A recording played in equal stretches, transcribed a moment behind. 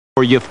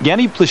For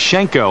Evgeni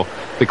Plushenko,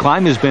 the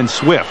climb has been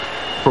swift.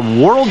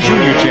 From world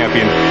junior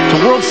champion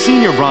to world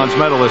senior bronze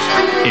medalist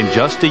in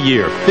just a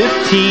year,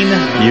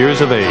 15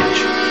 years of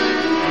age.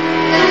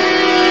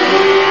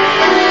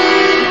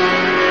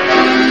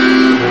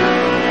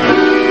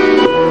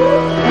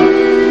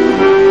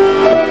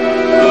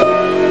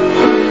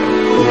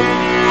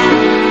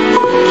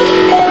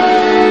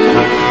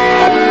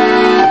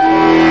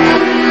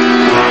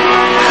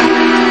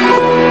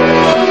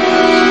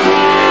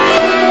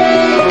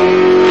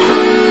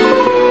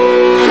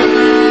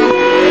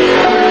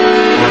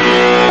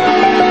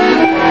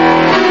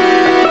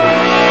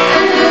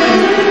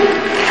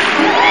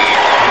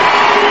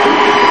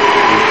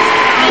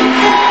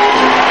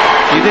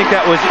 Do you think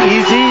that was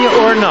easy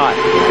or not?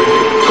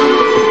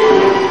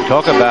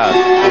 Talk about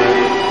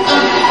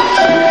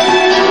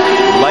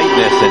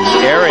lightness and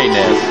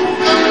airiness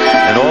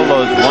and all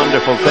those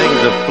wonderful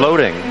things of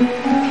floating.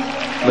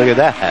 Look at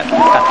that.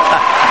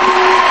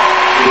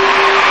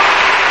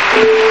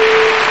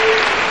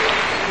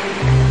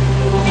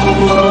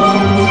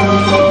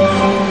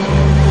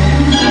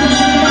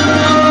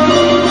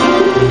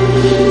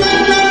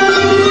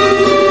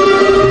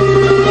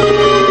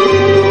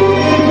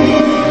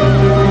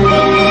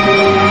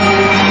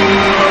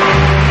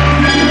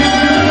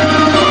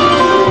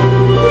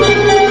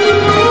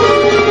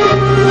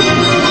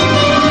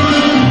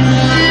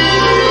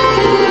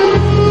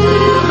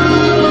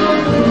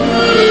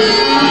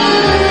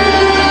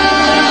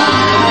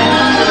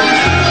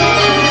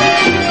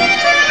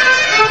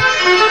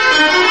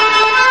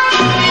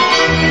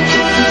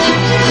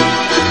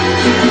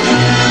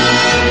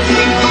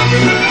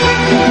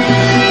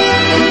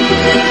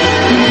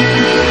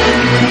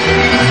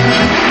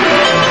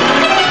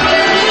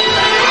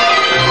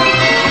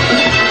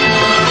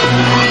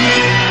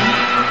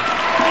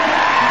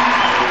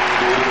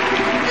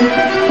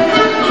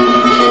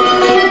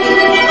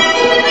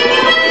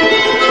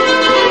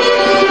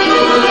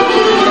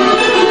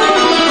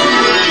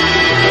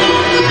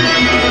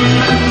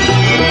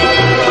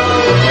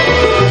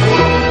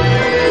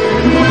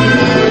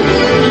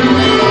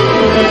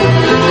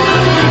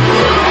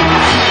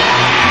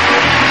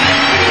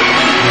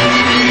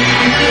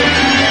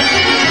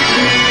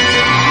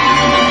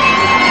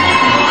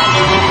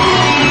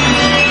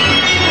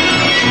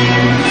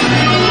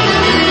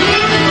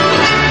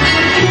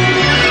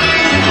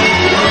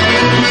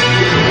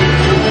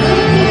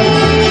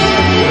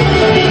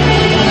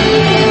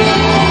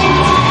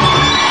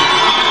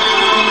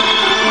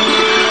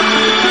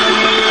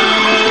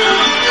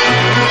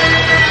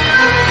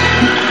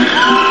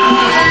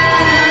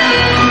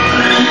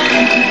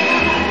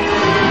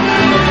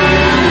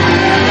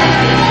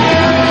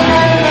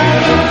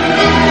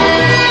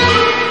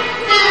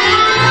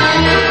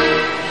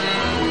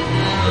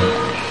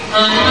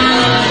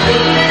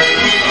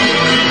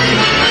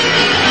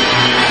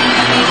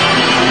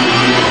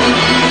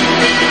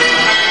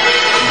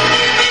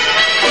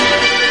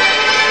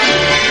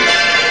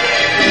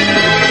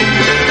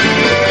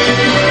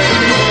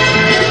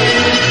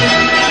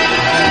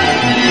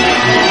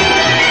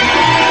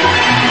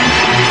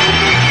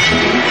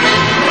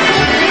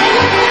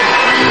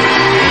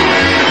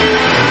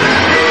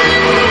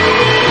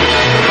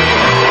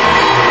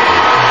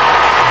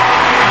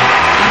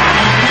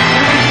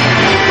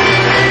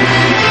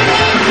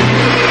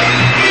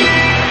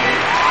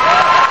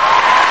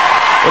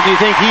 Do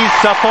you think he's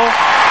supple?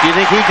 Do you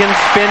think he can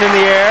spin in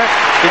the air?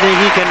 Do you think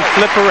he can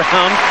flip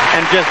around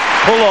and just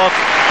pull off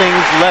things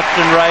left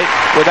and right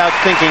without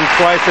thinking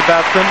twice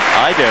about them?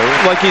 I do.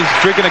 Like he's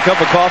drinking a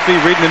cup of coffee,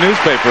 reading the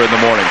newspaper in the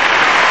morning.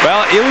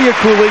 Well, Ilya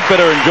Kulik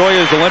better enjoy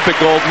his Olympic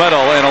gold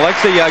medal, and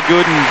Alexei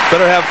Yagudin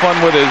better have fun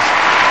with his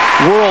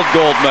world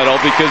gold medal,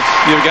 because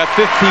you've got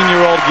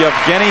 15-year-old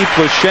Evgeni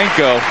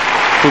Plushenko,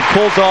 who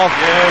pulls off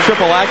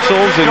triple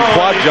axels and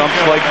quad jumps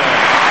like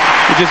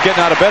he's just getting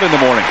out of bed in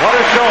the morning. What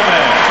a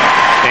showman.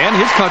 And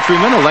his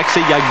countryman, Alexei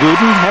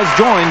Yagudin, has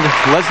joined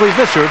Leslie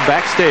Visser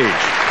backstage.